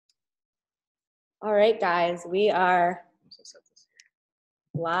All right, guys, we are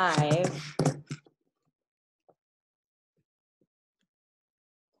live.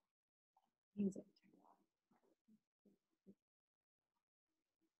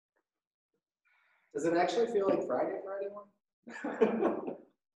 Does it actually feel like Friday for anyone?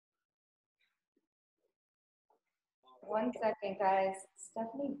 One second, guys.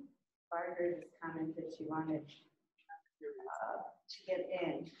 Stephanie Barger just commented she wanted to get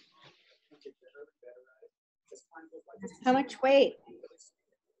in. How much weight?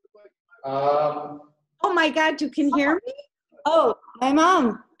 Oh my God, you can hear me? Oh, my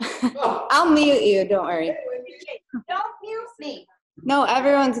mom. I'll mute you, don't worry. Don't mute me. No,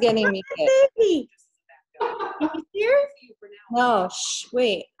 everyone's getting muted. Baby. Can you hear? No, shh,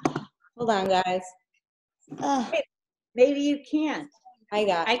 wait. Hold on, guys. Maybe you can't. I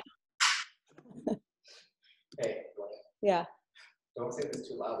got it. Hey, Yeah, don't say this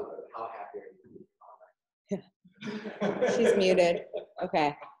too loudly, but how happy are you? she's muted.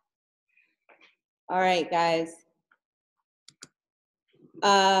 Okay. All right, guys.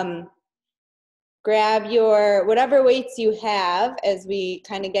 Grab your whatever weights you have as we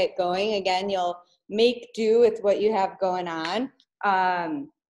kind of get going. Again, you'll make do with what you have going on.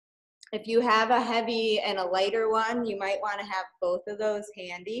 If you have a heavy and a lighter one, you might want to have both of those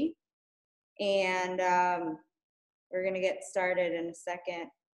handy. And we're going to get started in a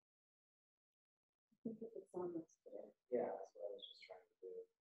second. Yeah, that's what I was just trying to do.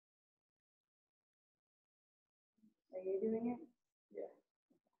 Are you doing it?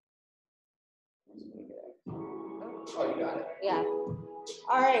 Oh, you got it? Yeah.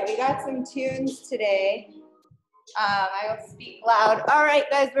 All right, we got some tunes today. I will speak loud. All right,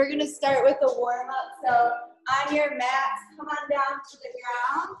 guys, we're going to start with a warm-up. So on your mats, come on down to the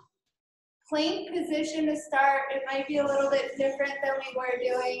ground. Plank position to start. It might be a little bit different than we were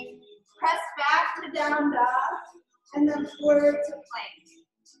doing. Press back to down dog, and then forward to plank.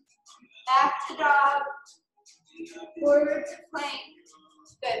 Back to dog, forward to plank.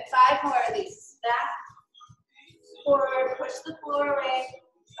 Good, 5 more of these. Back, forward, push the floor away.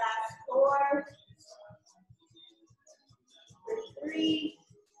 Last 4, 3,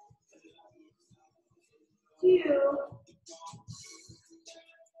 2,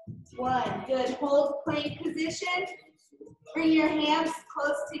 1. Good. Hold plank position. Bring your hands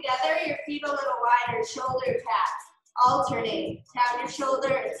close together, your feet a little wider, shoulder taps. Alternate. Tap your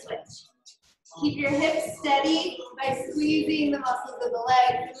shoulder and switch. Keep your hips steady by squeezing the muscles of the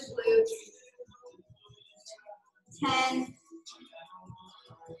legs, the glutes. 10,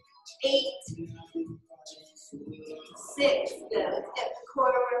 8, 6. Good. Let's get the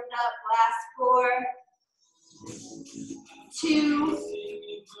core warmed up. Last 4, 2,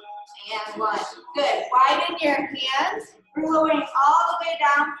 and 1. Good. Widen your hands. We're lowering all the way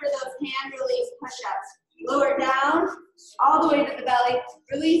down for those hand release push-ups. Lower down, all the way to the belly.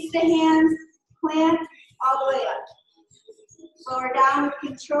 Release the hands, plant, all the way up. Lower down with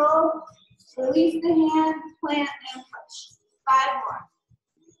control. Release the hand, plant, and push. 5 more.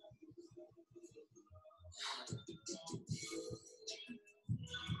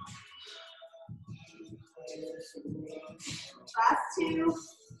 Last 2.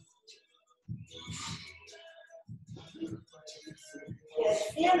 Good.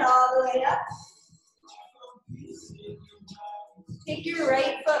 Stand all the way up. Take your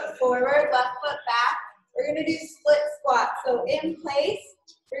right foot forward, left foot back. We're going to do split squat. So in place,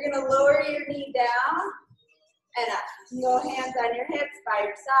 you're going to lower your knee down and up. You go hands on your hips by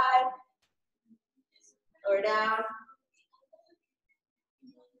your side. Lower down.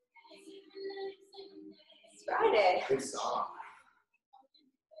 It's Friday. Good song.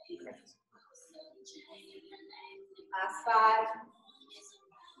 Last 5,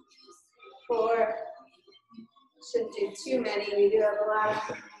 4. Shouldn't do too many. We do have a lot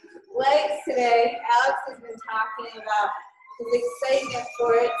of legs today. Alex has been talking about his excitement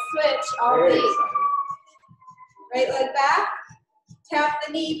for it. Switch all week. Right leg back. Tap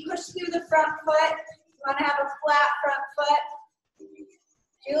the knee. Push through the front foot. You want to have a flat front foot.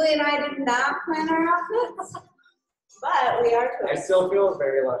 Julie and I did not plan our outfits, but we are I still feel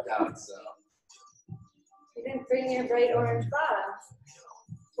very left out, so. You didn't bring your bright orange bottoms.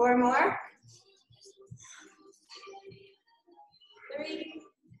 4 more. 3,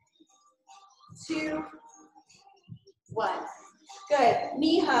 2, 1. Good.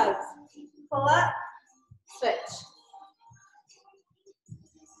 Knee hugs. Pull up. Switch.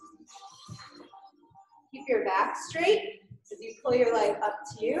 Keep your back straight as you pull your leg up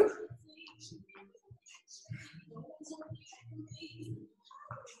to you.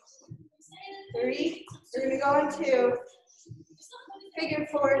 Three. We're going to go into figure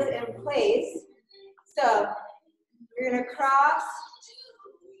 4s in place. So you're gonna cross,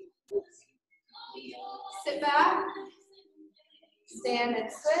 sit back, stand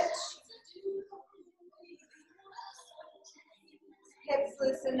and switch. Hips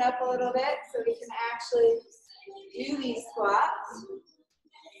loosened up a little bit so we can actually do these squats.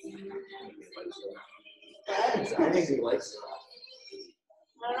 I think he likes it.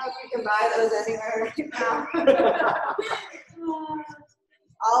 I don't know if you can buy those anywhere right now.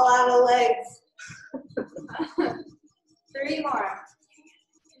 All out of legs. 3 more.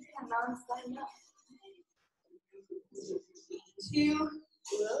 And now I'm sliding up. 2,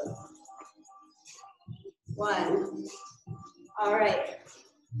 1. All right.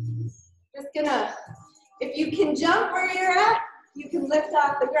 Just gonna, if you can jump where you're at, you can lift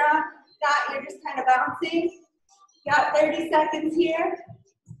off the ground. If not, you're just kind of bouncing. Got 30 seconds here.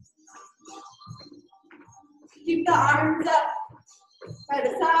 Keep the arms up by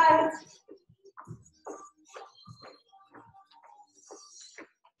the sides.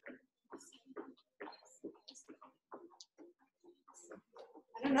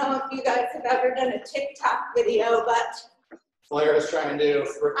 I don't know if you guys have ever done a TikTok video, but Blair is trying to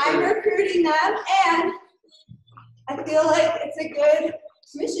recruit. I'm recruiting them, and I feel like it's a good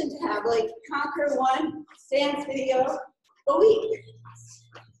mission to have, like conquer 1 stance video a week.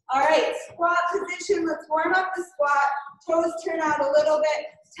 All right, squat position. Let's warm up the squat. Toes turn out a little bit.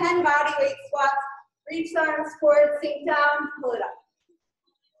 10 body weight squats. Reach the arms forward, sink down, pull it up.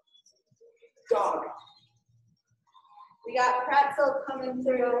 Dog. We got pretzel coming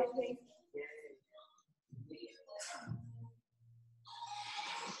through, I think.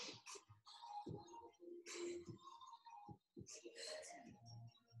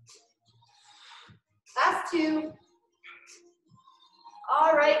 Last 2.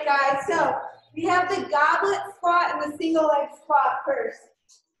 All right, guys, so we have the goblet squat and the single leg squat first.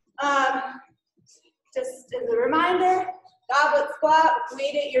 Just as a reminder, goblet squat,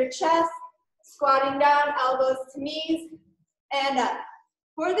 weight at your chest, squatting down, elbows to knees, and up.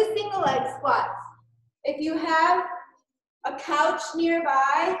 For the single leg squats, if you have a couch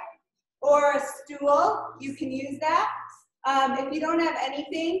nearby or a stool, you can use that. If you don't have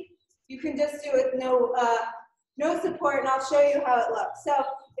anything, you can just do it with no support, and I'll show you how it looks. So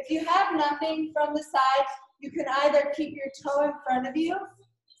if you have nothing from the side, you can either keep your toe in front of you,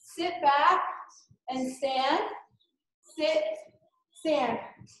 sit back and stand, sit, stand.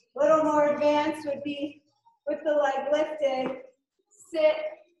 A little more advanced would be with the leg lifted, sit,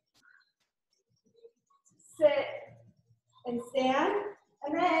 sit, and stand.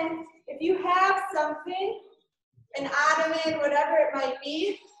 And then if you have something, an ottoman, whatever it might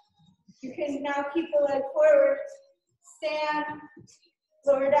be, you can now keep the leg forward, stand,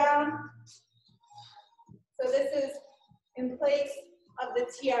 lower down. So this is in place of the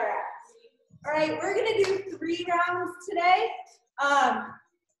TRX. All right, we're gonna do 3 rounds today.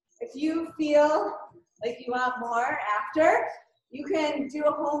 If you feel like you want more after, you can do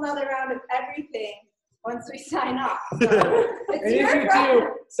a whole nother round of everything once we sign off. So it's your Friday.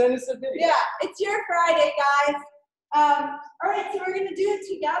 Send us a video. Yeah, it's your Friday, guys. All right, so we're gonna do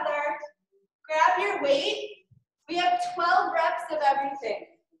it together. Grab your weight. We have 12 reps of everything.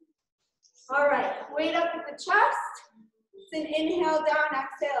 All right, weight up at the chest. It's an inhale down,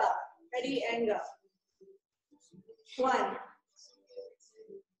 exhale up. Ready and go. 1,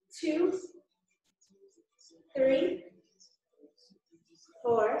 2, 3,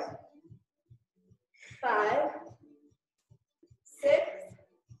 4, 5, 6,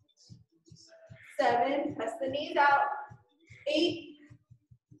 7, press the knees out, 8,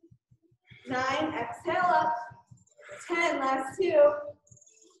 9, exhale up, 10, last 2.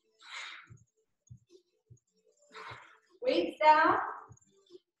 Weights down,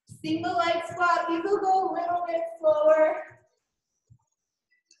 single leg squat, these will go a little bit slower.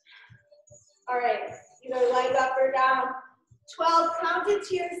 All right, either leg up or down. 12, count it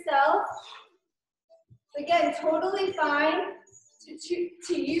to yourself. Again, totally fine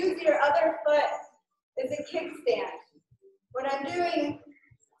to use your other foot as a kickstand. What I'm doing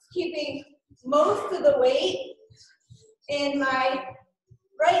is keeping most of the weight in my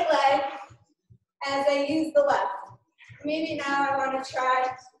right leg as I use the left. Maybe now I want to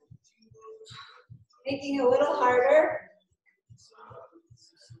try making it a little harder.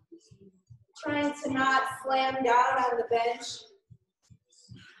 Trying to not slam down on the bench.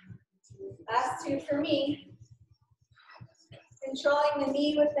 Last 2 for me. Controlling the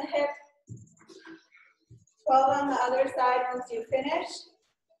knee with the hip. 12 on the other side once you finish.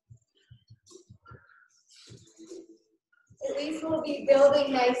 At least we'll be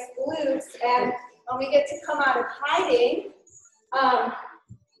building nice glutes, and when we get to come out of hiding,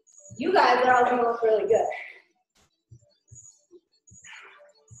 You guys are all gonna look really good.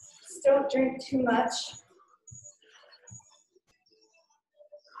 Just don't drink too much.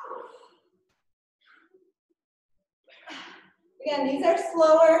 Again, these are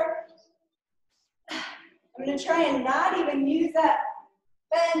slower. I'm gonna try and not even use that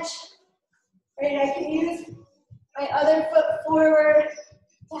bench. Right, I can use my other foot forward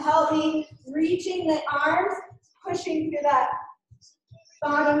to help me reaching the arms, pushing through that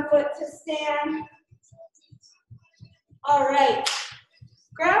bottom foot to stand. All right,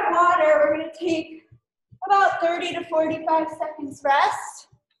 grab water. We're gonna take about 30 to 45 seconds rest.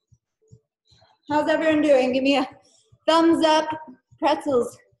 How's everyone doing? Give me a thumbs up.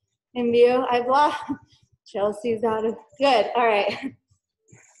 Pretzels in view. I've lost. Chelsea's out of, good, all right.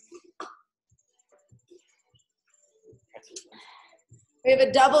 We have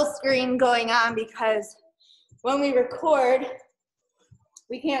a double screen going on because when we record,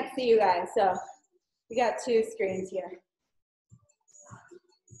 we can't see you guys, so we got two screens here.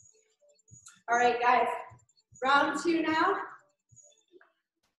 All right, guys, round two now.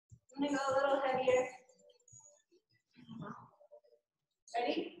 I'm gonna go a little heavier.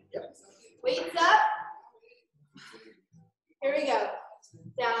 Ready? Yep. Weights up. Here we go.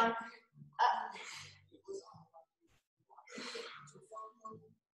 Down, up.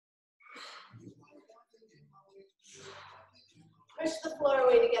 Push the floor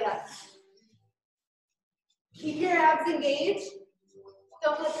away to get up. Keep your abs engaged.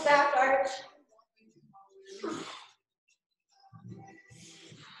 Don't let the back arch.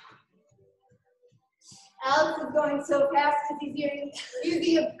 Alex is going so fast because he's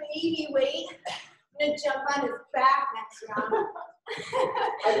using a baby weight. I'm going to jump on his back next round.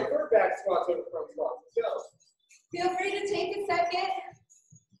 I prefer back squats over front squats. Let's go. Feel free to take a second.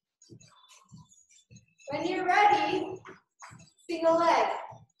 When you're ready, single leg.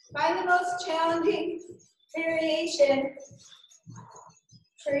 Find the most challenging variation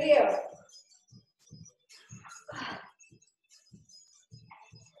for you.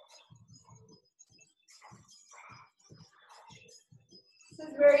 This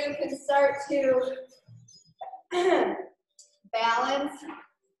is where you can start to balance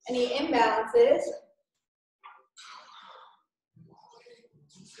any imbalances.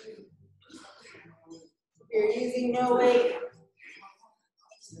 If you're using no weight,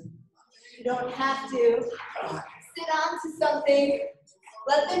 you don't have to sit onto something.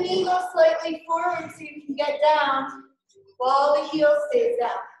 Let the knee go slightly forward so you can get down while the heel stays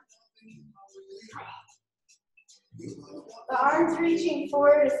down. The arms reaching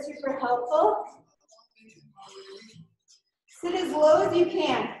forward is super helpful. Sit as low as you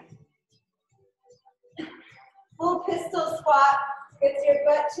can. Full pistol squat gets your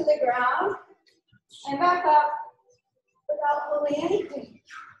butt to the ground and back up without pulling anything.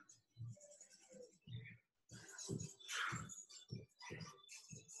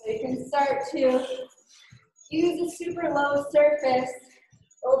 So you can start to use a super low surface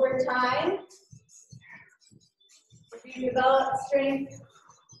over time. If you develop strength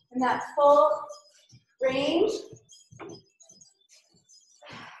in that full range.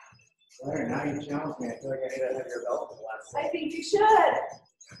 Larry, now you challenge me. I feel like I need to have your belt for the last I think you should.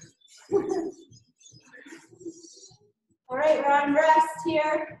 All right, we're on rest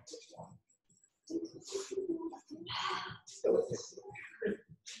here.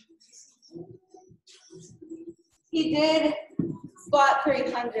 He did squat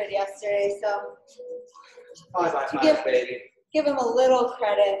 300 yesterday, so 5 by 5, baby. give him a little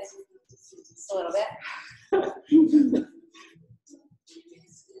credit, just a little bit.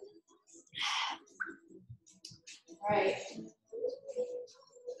 All right.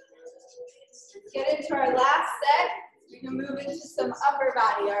 Let's get into our last set. We can move into some upper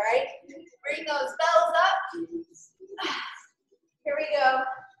body, all right? Bring those bells up. Here we go.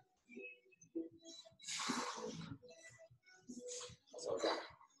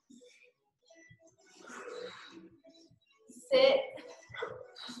 Sit.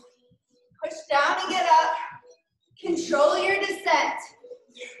 Push down and get up. Control your descent.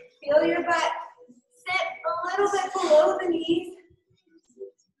 Feel your butt sit a little bit below the knees.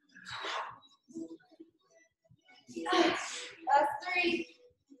 That's 3,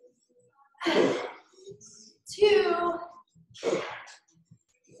 2,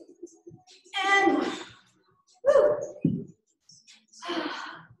 and woo.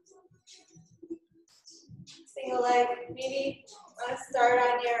 Single leg, maybe want to start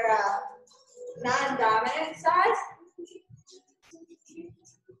on your non-dominant side.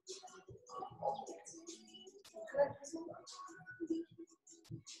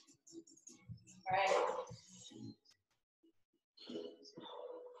 All right.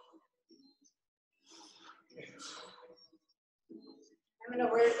 I'm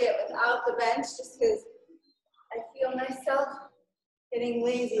gonna work it without the bench just because I feel myself getting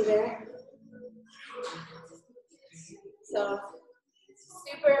lazy there. So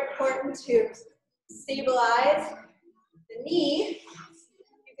super important to stabilize the knee.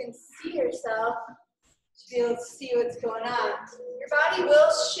 You can see yourself to be able to see what's going on. Your body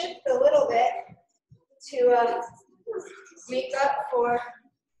will shift a little bit to make up for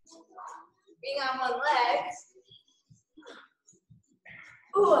being on one leg.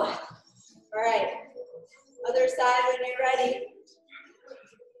 Ooh. All right. Other side when you're ready.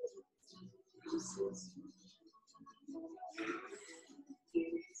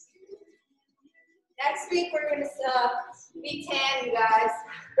 Next week we're going to be tan, you guys.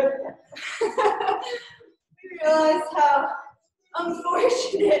 We realize how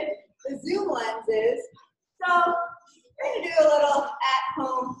unfortunate the Zoom lens is. So we're going to do a little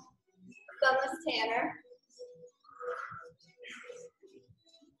at-home sunless tanner.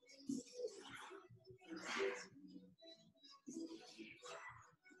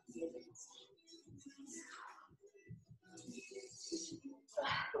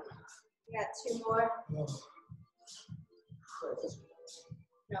 We got two more.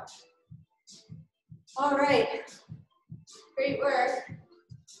 No. All right. Great work.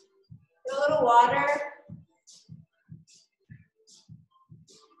 Get a little water.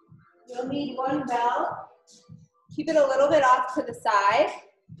 You'll need one bell. Keep it a little bit off to the side.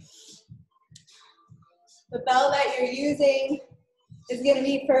 The bell that you're using is going to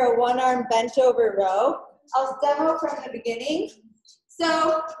be for a one-arm bench over row. I'll demo from the beginning.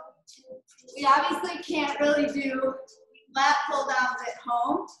 So we obviously can't really do lat pull downs at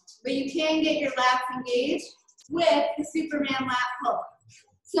home, but you can get your lats engaged with the Superman lat pull.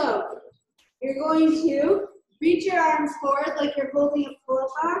 So you're going to reach your arms forward like you're holding a pull-up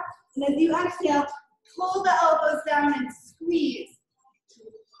bar, and as you exhale, pull the elbows down and squeeze.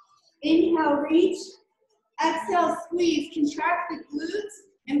 Inhale, reach. Exhale, squeeze. Contract the glutes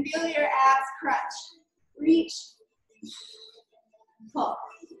and feel your abs crunch. Reach, pull. All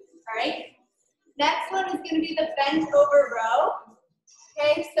right? Next one is going to be the bent over row.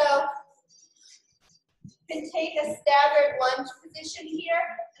 Okay, so you can take a staggered lunge position here,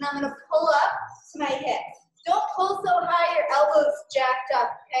 and I'm going to pull up to my hips. Don't pull so high your elbows jacked up,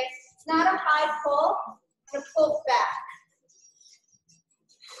 okay? It's not a high pull. I'm going to pull back.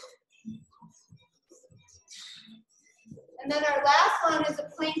 And then our last one is a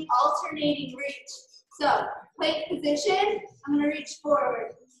plank alternating reach. So, plank position, I'm going to reach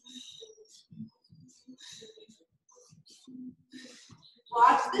forward.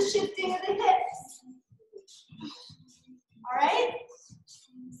 Watch the shifting of the hips. All right?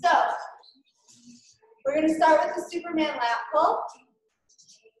 So, we're going to start with the Superman lat pull.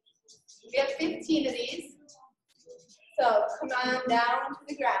 We have 15 of these. So, come on down to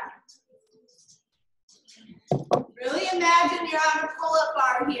the ground. Really imagine you're on a pull-up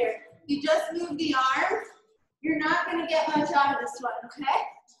bar here. You just move the arms. You're not going to get much out of this one, okay?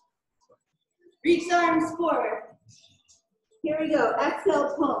 Reach the arms forward. Here we go.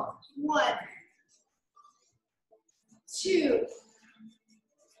 Exhale, pull. 1, 2.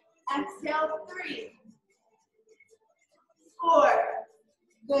 Exhale, 3, 4.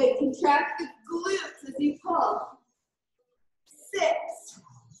 Good. Contract the glutes as you pull. 6,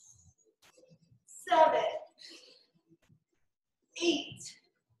 7, 8,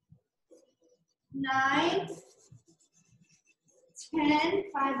 9, 10.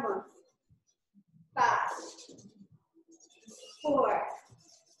 5 more. 5, 4.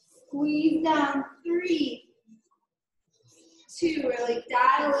 Squeeze down. 3, 2. Really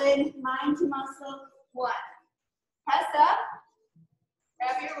dial in mind to muscle. 1. Press up.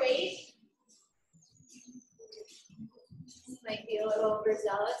 Grab your weight. This might be a little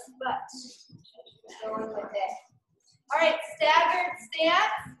overzealous, but going with it. All right, staggered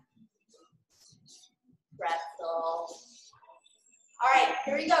stance. Pretzel. All right,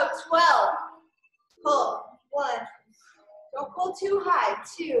 here we go. 12. Pull. 1. Don't pull too high.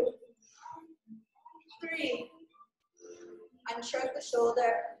 2, 3. Unshrug the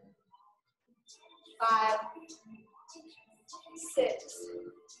shoulder. 5, 6.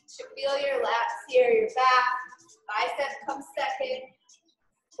 To feel your lats here, your back. Bicep comes second.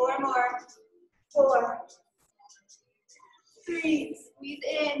 4 more. 4, 3. Squeeze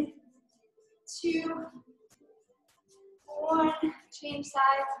in. 2, 1. Change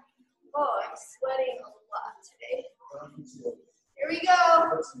sides. Oh, I'm sweating a lot today. Here we go.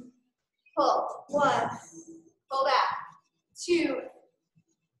 Pull. 1. Pull back. 2,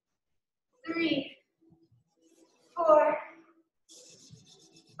 3, 4,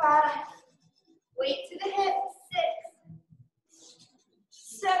 5. Weight to the hip. 6,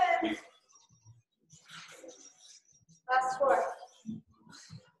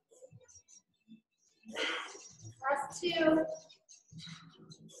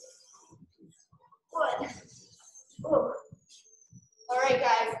 One. Ooh. All right,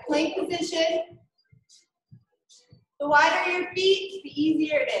 guys, plank position. The wider your feet, the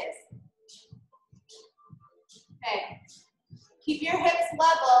easier it is. Okay, keep your hips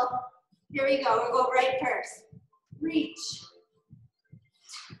level. Here we go, we'll go right first. Reach.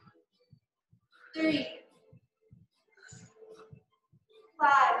 3,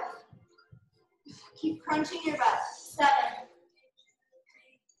 5. Keep crunching your butt. 7.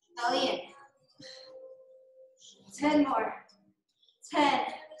 Belly in. 10 more. 10.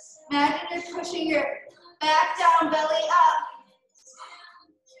 Imagine you're pushing your back down, belly up.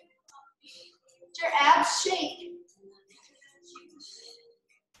 Let your abs shake.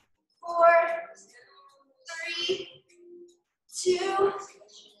 4, 3, 2,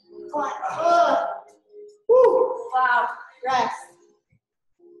 1. Oh. Woo. Wow. Rest.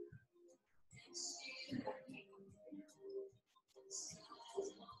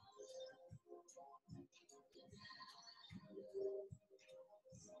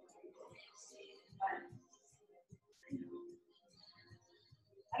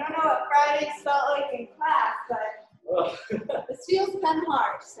 I don't know what Fridays felt like in class, but this feels kind of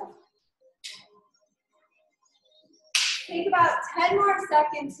hard. So take about 10 more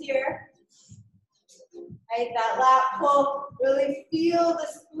seconds here. Right, that lat pull, really feel the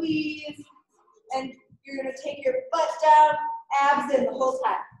squeeze, and you're gonna take your butt down, abs in the whole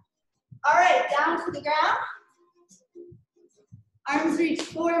time. All right, down to the ground. Arms reach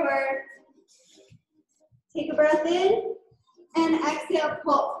forward. Take a breath in, and exhale,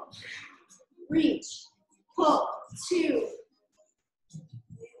 pull. Reach, pull, 2,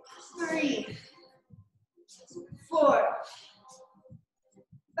 3, 4,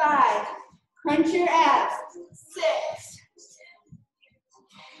 5. Crunch your abs. 6,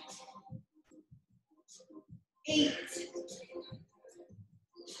 8.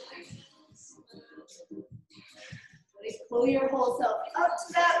 Really pull your whole self up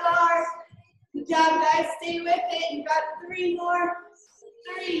to that bar. Good job, guys. Stay with it. You got 3 more.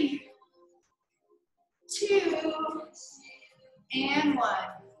 3, 2, and 1.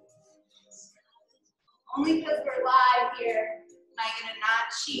 Only because we're live here am I going to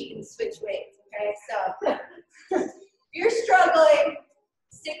not cheat and switch weights, okay? So if you're struggling,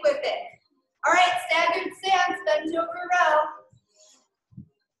 stick with it. All right, staggered stance, bend over row.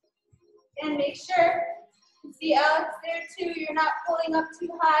 And make sure, see Alex there too, you're not pulling up too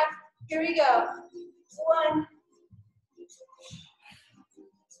high. Here we go. 1.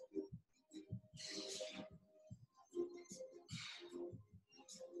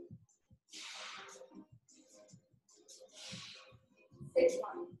 Six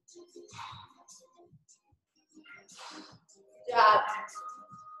more. Good job.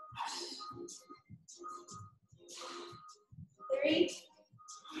 3,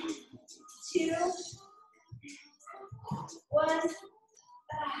 2, 1.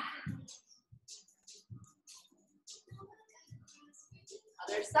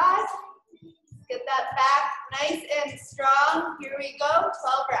 Other side. Get that back nice and strong. Here we go. 12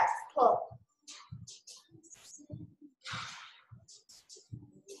 reps. Pull.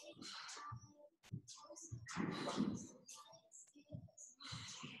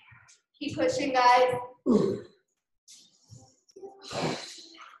 Keep pushing, guys.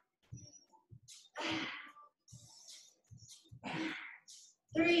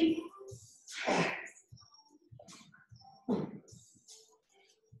 3.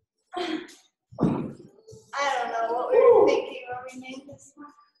 I don't know what we were thinking when we made this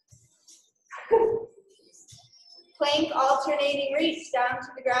one. Plank alternating reach down to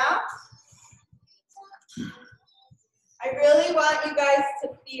the ground. I really want you guys to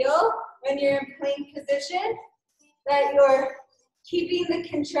feel when you're in plank position that you're keeping the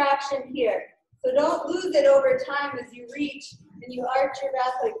contraction here. So don't lose it over time as you reach and you arch your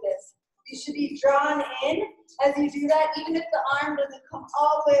back like this. You should be drawn in as you do that, even if the arm doesn't come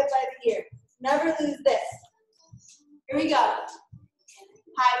all the way up by the ear. Never lose this. Here we go.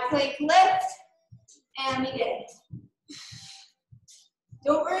 High plank lift, and begin.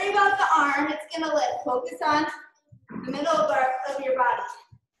 Don't worry about the arm, it's gonna lift. Focus on the middle of your body.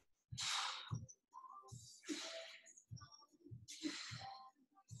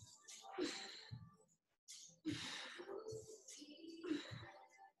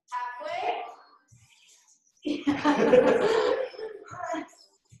 Halfway.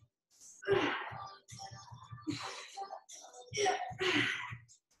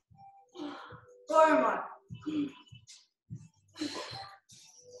 4 more.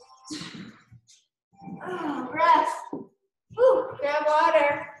 Oh, rest. Woo, grab water.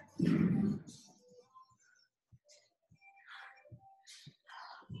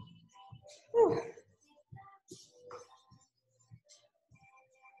 Whew.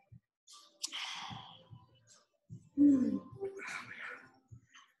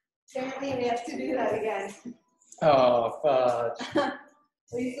 have to do that again. Oh, fudge. At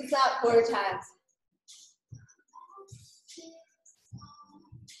least it's not 4 times.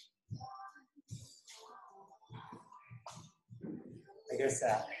 I guess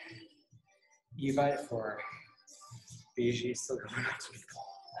that Evite for BG is still going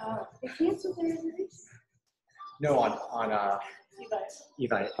on. They canceled their reservation. No, on Evite. I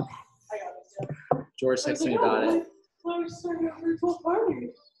got it. George texted me about it. Blair's starting a virtual party.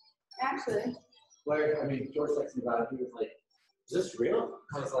 Actually. Blair, George texted me about it. He was like, "Is this real?"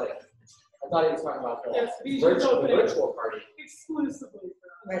 I was like, I thought he was talking about the virtual party. Exclusively.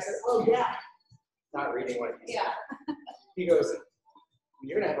 And I said, "Oh yeah." Not reading what he said. Yeah. He goes,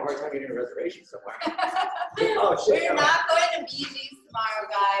 "You're gonna have a hard time getting a reservation somewhere." Oh shit. We're not going to BG's tomorrow,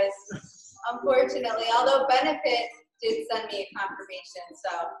 guys. Unfortunately, although Benefit did send me a confirmation,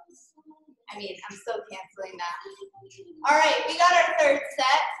 so I'm still canceling that. All right, we got our third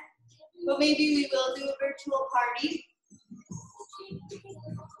set, but maybe we will do a virtual party.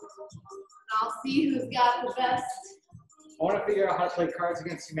 I'll see who's got the best. I want to figure out how to play Cards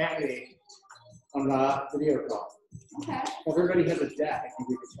Against Humanity on the video call. Okay. Everybody has a deck. I think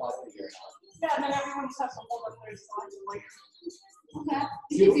we could probably figure it out. Yeah, and then everyone just has to hold up their slides and like. Okay.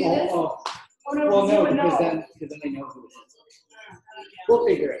 You can do this. Oh no, Well, no, no. because then they know who it is. We'll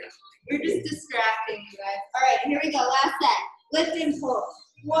figure it out. We're just distracting you guys. All right, here we go. Last set. Lift and pull.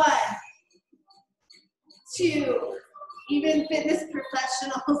 1, 2. Even fitness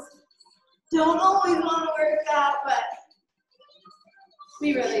professionals don't always want to work out, but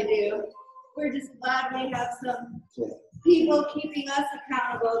we really do. We're just glad we have some people keeping us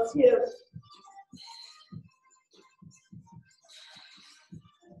accountable too.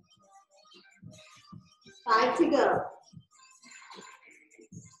 Five to go.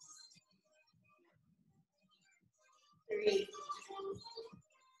 Three.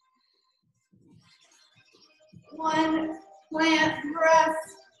 1, plant, press.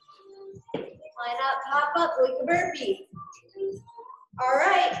 Line up, pop up like a burpee. All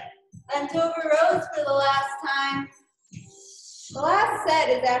right, bent over rows for the last time. The last set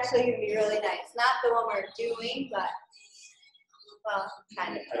is actually going to be really nice. Not the one we're doing, but, well,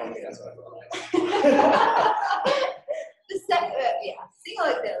 kind of. I don't think that's what I feel like. The second, yeah, single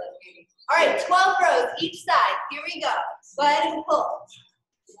like that, like maybe. All right, 12 rows each side. Here we go. Go ahead and pull.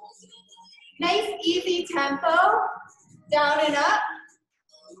 Nice, easy tempo. Down and up.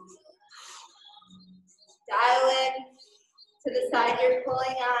 Dial in to the side you're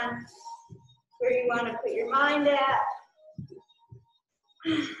pulling on, where you want to put your mind at.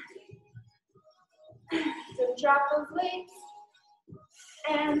 So drop those weights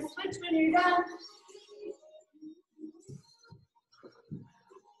and switch when you're done.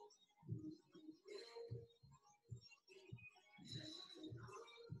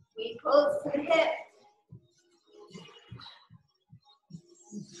 We close to the hip.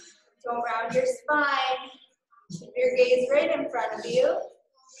 Don't round your spine. Keep your gaze right in front of you.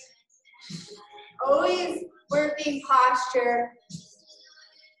 Always working posture.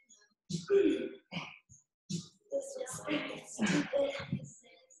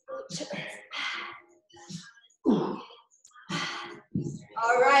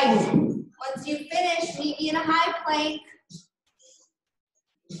 All right. Once you finish, meet me in a high plank.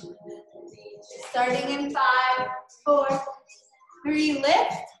 Starting in 5, 4, 3,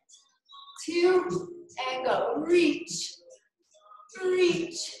 lift, 2, and go. Reach,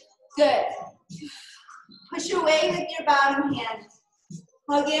 reach. Good. Push away with your bottom hand.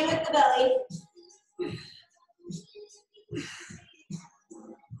 Plug in with the belly.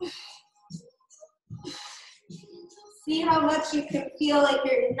 See how much you can feel like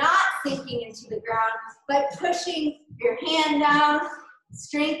you're not sinking into the ground, but pushing your hand down,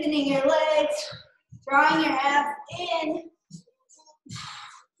 strengthening your legs, drawing your abs in.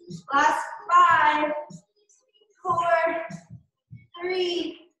 Last 5, 4,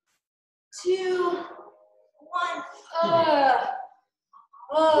 3, 2, 1.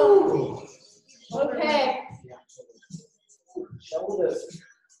 Oh. Okay. Shoulders.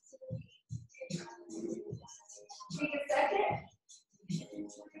 Take a second.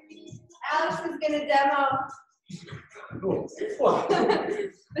 Alex is going to demo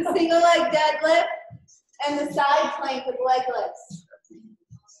the single leg deadlift and the side plank with leg lifts.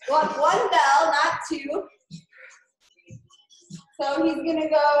 Want 1 bell, not 2. So he's going to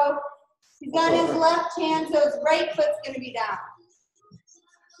go, he's got his left hand, so his right foot's going to be down.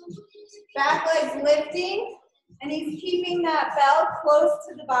 Back leg's lifting, and he's keeping that bell close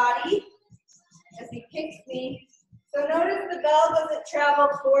to the body as he kicks me. So notice the bell doesn't travel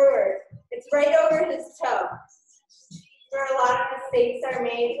forward. It's right over his toe. where a lot of mistakes are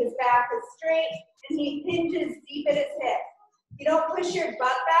made. His back is straight and he hinges deep at his hip. You don't push your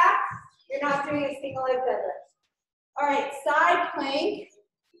butt back, you're not doing a single leg deadlift. All right, side plank.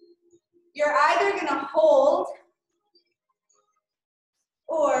 You're either gonna hold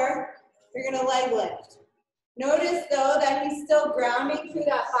or you're gonna leg lift. Notice though that he's still grounding through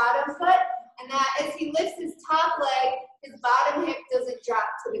that bottom foot, and that as he lifts his top leg, his bottom hip doesn't drop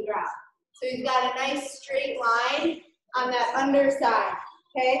to the ground. So he's got a nice straight line on that underside,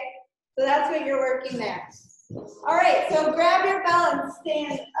 okay? So that's what you're working there. All right, so grab your bell and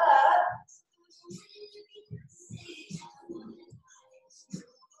stand up.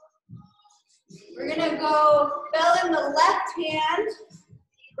 We're gonna go bell in the left hand,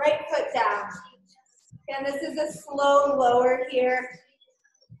 right foot down. And this is a slow lower here.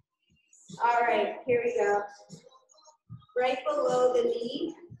 All right, here we go. Right below the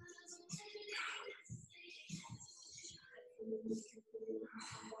knee.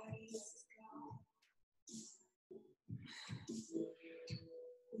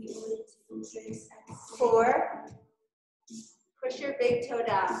 Four. Push your big toe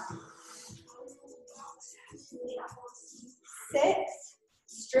down. 6.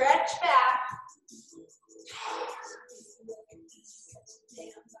 Stretch back.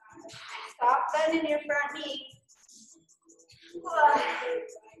 Stop bending your front knee.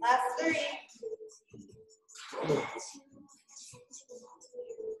 Last 3.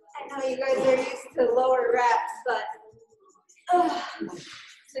 I know you guys are used to lower reps, but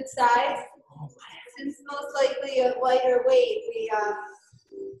switch sides. Since most likely a lighter weight,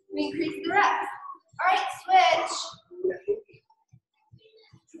 we increase the reps. All right, switch.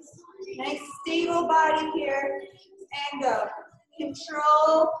 Nice stable body here, and go.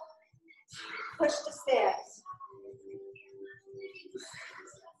 Control, push to stand.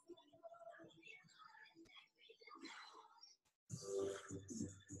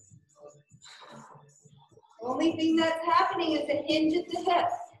 Only thing that's happening is a hinge at the hip.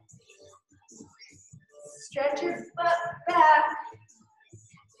 Stretch your butt back.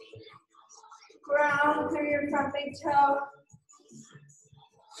 Ground through your front big toe.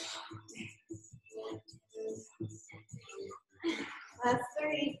 Last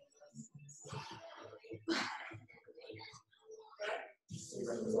 3.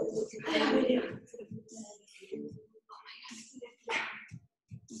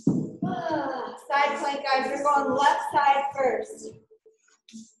 Side plank, guys. We're going left side first.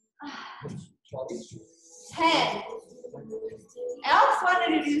 10. Alex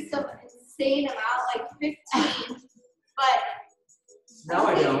wanted to do some insane amount, like 15, but Now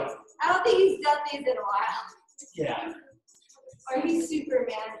I don't. I don't think he's done these in a while. Yeah. Or he's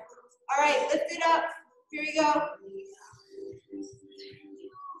Superman. All right, lift it up. Here we go.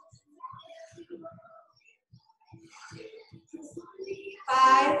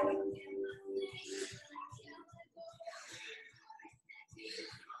 Five.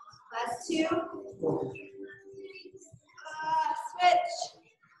 Last 2. Switch.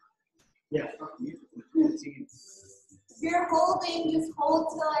 Yeah. If you're holding, just hold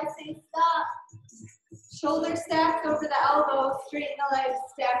till I say stop. Shoulder stacked over the elbow, straighten the legs,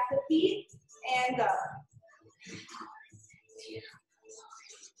 stack the feet, and go.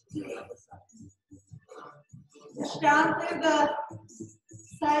 Push down through the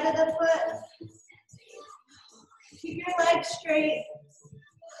side of the foot. Keep your legs straight.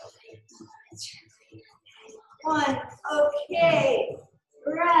 1. Okay.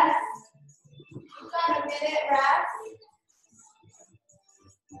 Rest. About a minute rest.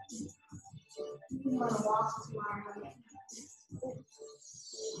 You want to walk tomorrow.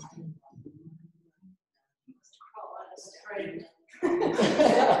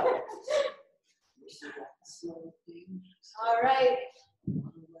 All right.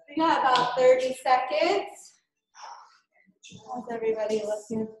 We got about 30 seconds. How's everybody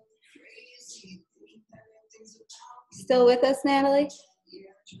looking? Still with us, Natalie?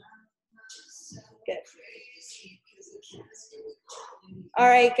 Good. All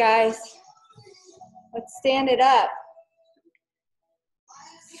right, guys. Let's stand it up.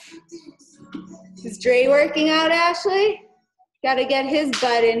 Is Dre working out, Ashley? Got to get his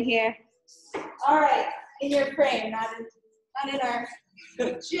butt in here. All right, in your frame, not in our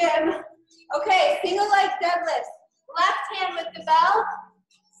gym. Okay, single leg deadlift. Left hand with the bell.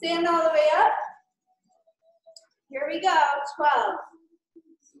 Stand all the way up. Here we go, 12.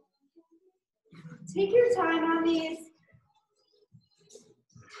 Take your time on these.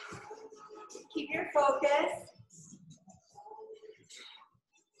 Keep your focus.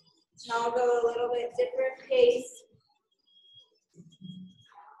 Now I'll go a little bit different pace.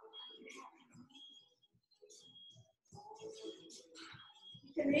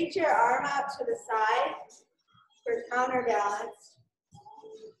 can reach your arm out to the side for counterbalance.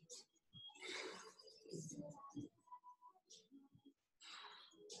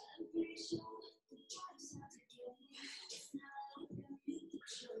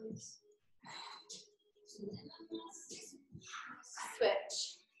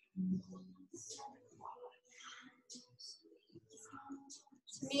 Switch.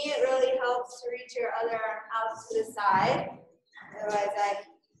 To me, it really helps to reach your other arm out to the side. Otherwise, I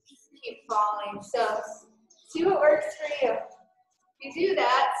keep falling. So, see what works for you. If you do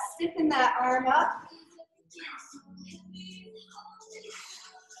that, stiffen that arm up.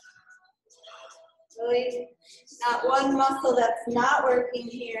 Really, not one muscle that's not working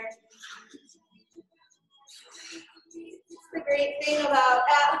here. The great thing about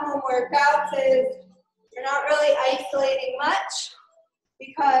at-home workouts is you're not really isolating much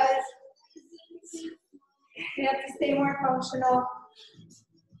because you have to stay more functional.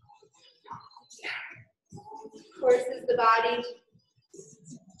 Forces the body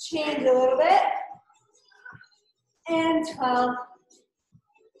change a little bit. And 12.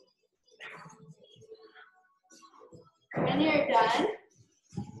 When you're done,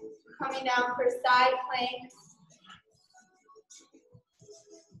 coming down for side plank.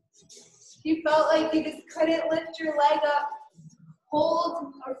 If you felt like you just couldn't lift your leg up,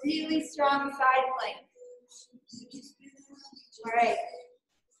 hold a really strong side plank. All right,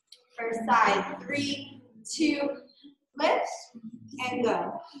 for side, 3, 2, lift, and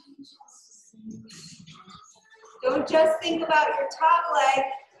go. Don't just think about your top leg,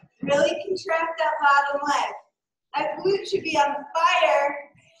 really contract that bottom leg. That glute should be on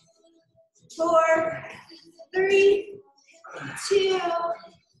fire. 4, 3, 2,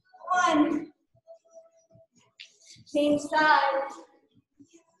 1. Change side.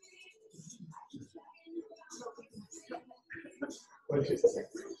 What did you say?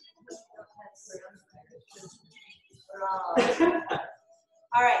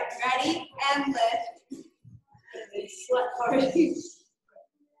 All right, ready and lift. Sweat already.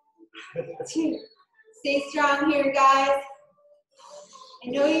 2. Stay strong here, guys. I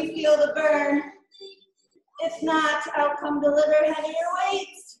know you feel the burn. If not, I'll come deliver heavier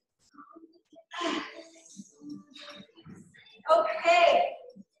weights. Okay.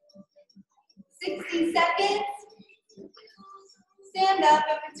 60 seconds. Stand up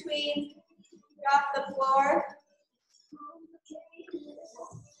in between. Drop the floor.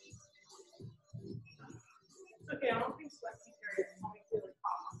 Okay, I don't think sweat can carry it. I'll make it really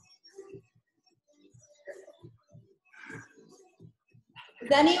hot.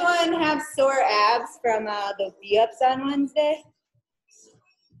 Does anyone have sore abs from the V-ups on Wednesday?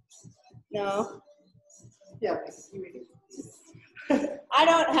 No? Yeah, I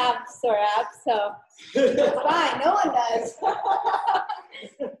don't have sore abs, so it's fine. No one does.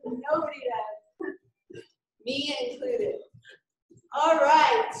 Nobody does. Me included. All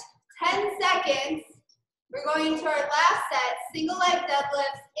right, 10 seconds. We're going to our last set, single leg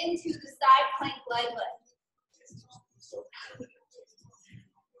deadlifts into the side plank leg lift.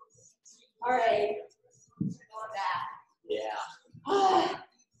 All right, going back. Yeah.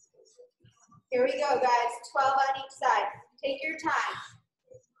 Here we go, guys. 12 on each side. Take your time.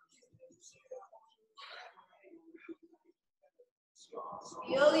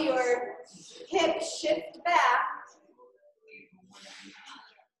 Feel your hips shift back.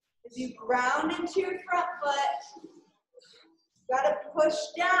 As you ground into your front foot, you gotta push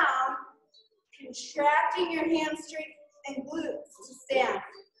down, contracting your hamstring and glutes to stand.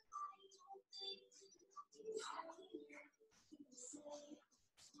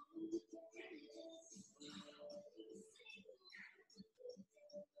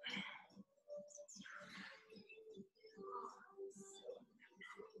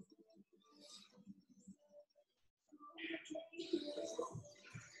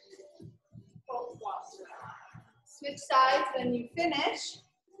 Switch sides when you finish.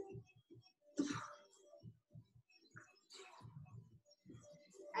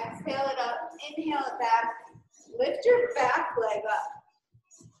 Exhale it up, inhale it back. Lift your back leg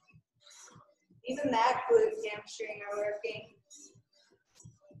up. Even that glute and hamstring are working.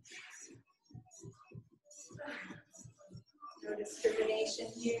 No discrimination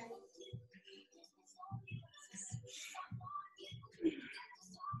here.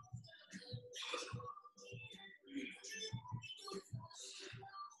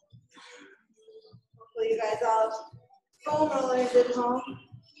 Hopefully you guys all have foam rollers at home.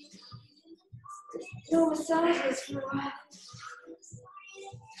 No massages for a while.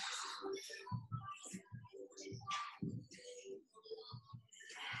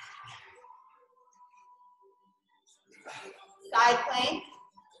 Side plank.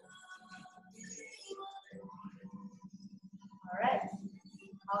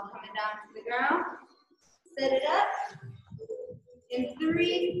 down to the ground. Set it up. In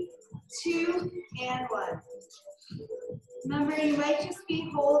 3, 2, and 1. Remember, you might just be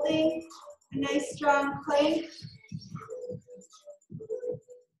holding a nice strong plank.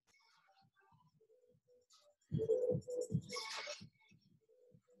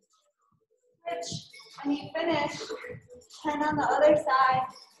 Switch. When you finish, turn on the other side.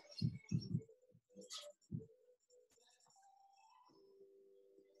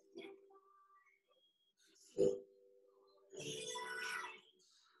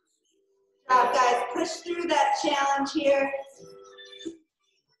 Good job, guys. Push through that challenge here.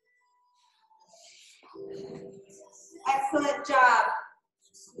 Excellent job.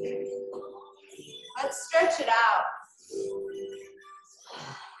 Let's stretch it out.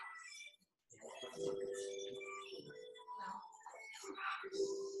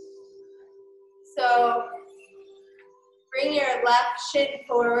 So bring your left shin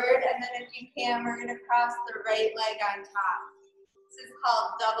forward, and then if you can, we're going to cross the right leg on top. This is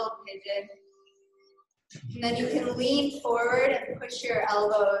called double pigeon. And then you can lean forward and push your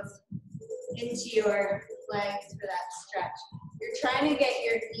elbows into your legs for that stretch. You're trying to get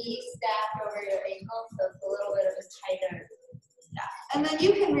your knee stacked over your ankle, so it's a little bit of a tighter step. And then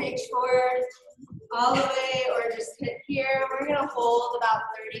you can reach forward all the way or just hit here. We're going to hold about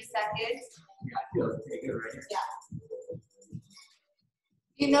 30 seconds. Yeah, I feel pretty good right here. Yeah.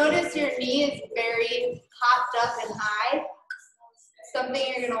 You notice your knee is very popped up and high. Something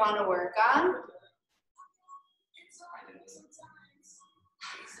you're going to want to work on.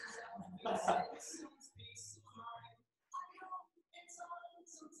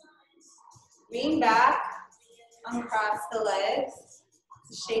 Lean back, uncross the legs,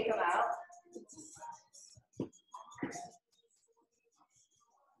 shake them out.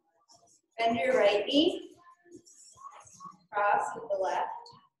 Bend your right knee, cross with the left,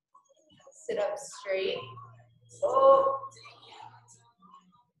 sit up straight. Oh,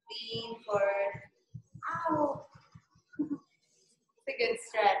 lean forward. Ow. It's a good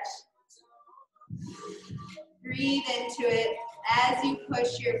stretch. Breathe into it as you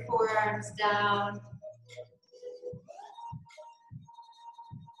push your forearms down.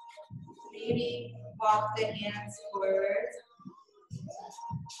 Maybe walk the hands forward.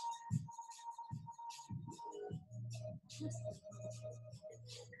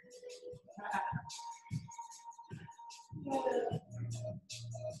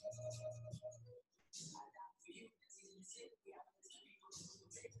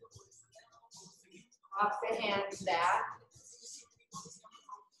 Walk the hands back.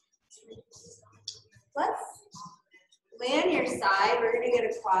 Let's lay on your side. We're going to get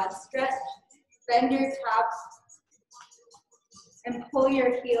a quad stretch. Bend your top and pull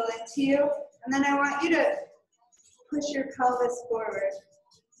your heel into you. And then I want you to push your pelvis forward.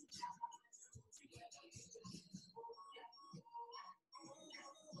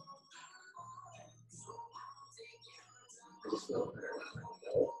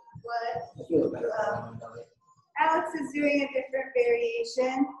 What? I feel better on my belly. Alex is doing a different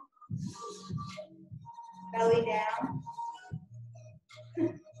variation. Belly down.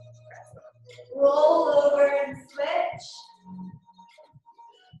 Roll over and switch.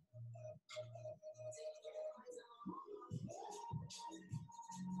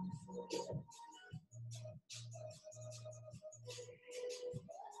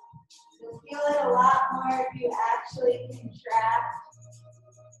 You'll feel it a lot more if you actually contract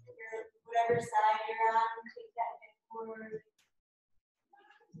your whatever side you're on. Take that hip forward.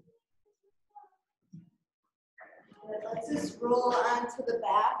 Good. Let's just roll onto the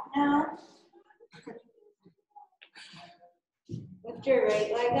back now. Lift your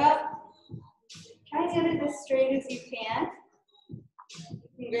right leg up. Try to get it as straight as you can.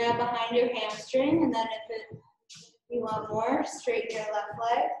 You can grab behind your hamstring, and then if you want more, straighten your left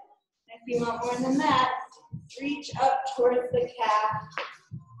leg. And if you want more than that, reach up towards the calf.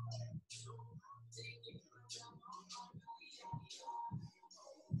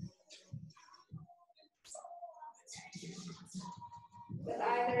 With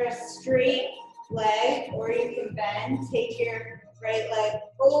either a straight leg or you can bend, take your right leg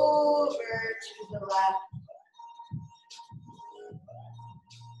over to the left.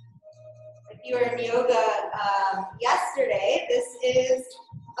 If you were in yoga yesterday, this is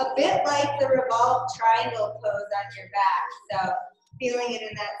a bit like the revolved triangle pose on your back. So feeling it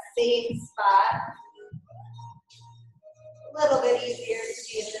in that same spot. A little bit easier to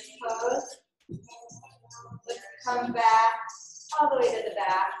be in this pose. Let's come back all the way to the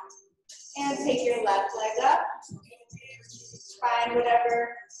back and take your left leg up. Find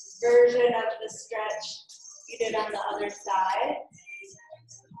whatever version of the stretch you did on the other side.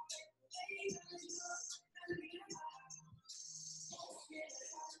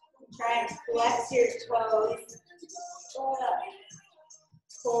 Try and flex your toes.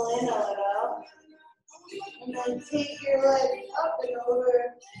 Pull in a little. And then take your legs up and over.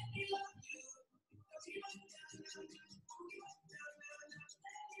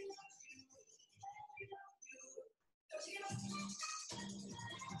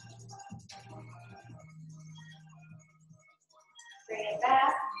 Bring it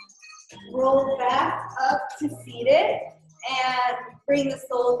back. Roll back up to seated. And bring the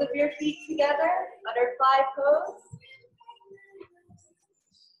soles of your feet together. Butterfly pose.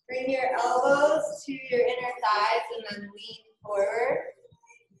 Bring your elbows to your inner thighs and then lean forward.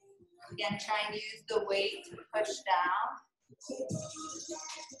 Again, try and use the weight to push down.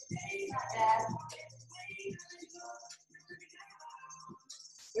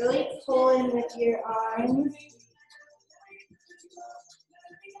 Really pull in with your arms.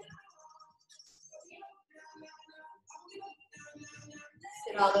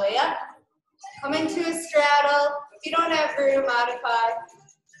 Sit all the way up. Come into a straddle. If you don't have room, modify.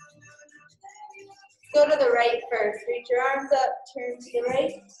 Go to the right first. Reach your arms up, turn to the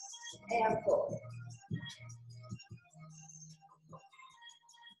right, and pull.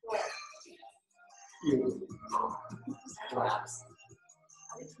 You. Collapse.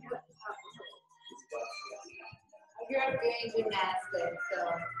 I grew up doing gymnastics, so.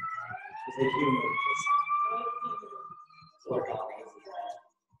 It's a human. Work out.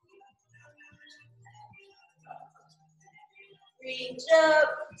 Reach up,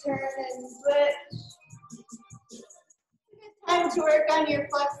 turn and switch. Time to work on your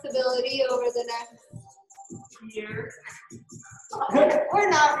flexibility over the next year. We're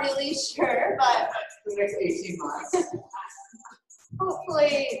not really sure, but The next 18 months.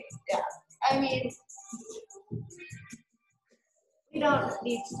 hopefully, yeah. I mean, we don't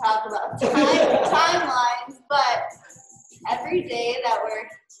need to talk about timelines, but every day that we're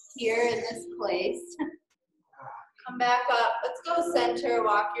here in this place, come back up. Let's go center,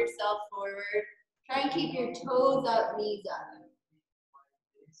 walk yourself forward. Try and keep your toes up, knees up.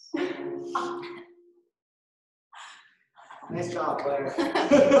 Nice job, Blair.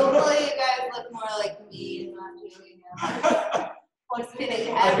 Hopefully you guys look more like me and not Julie. What's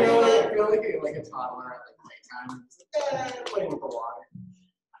kidding? I feel Everyone. like you're like a toddler at like playtime. Playing with the water.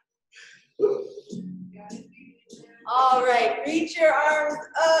 All right, reach your arms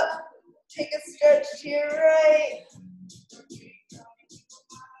up. Take a stretch to your right.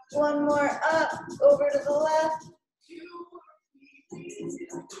 One more up, over to the left.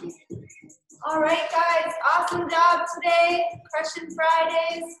 All right, guys, awesome job today. Crushing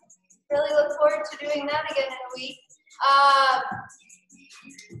Fridays. Really look forward to doing that again in a week.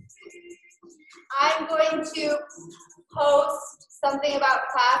 I'm going to post something about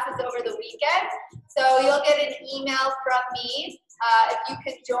classes over the weekend. So you'll get an email from me. If you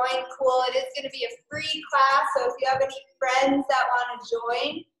can join, cool. It is going to be a free class. So if you have any friends that want to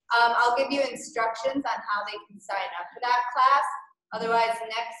join, I'll give you instructions on how they can sign up for that class. Otherwise,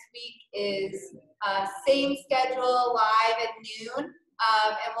 next week is same schedule, live at noon.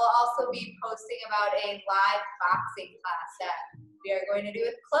 And we'll also be posting about a live boxing class that we are going to do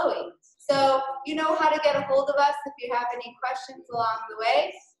with Chloe. So you know how to get a hold of us if you have any questions along the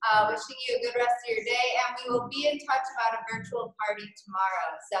way. Wishing you a good rest of your day, and we will be in touch about a virtual party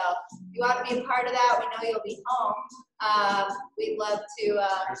tomorrow. So if you want to be a part of that, we know you'll be home. We'd love to.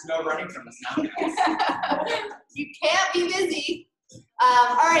 There's no running from us now. You can't be busy.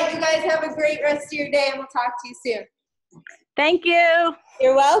 All right, you guys have a great rest of your day, and we'll talk to you soon. Thank you.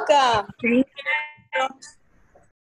 You're welcome. Thank you.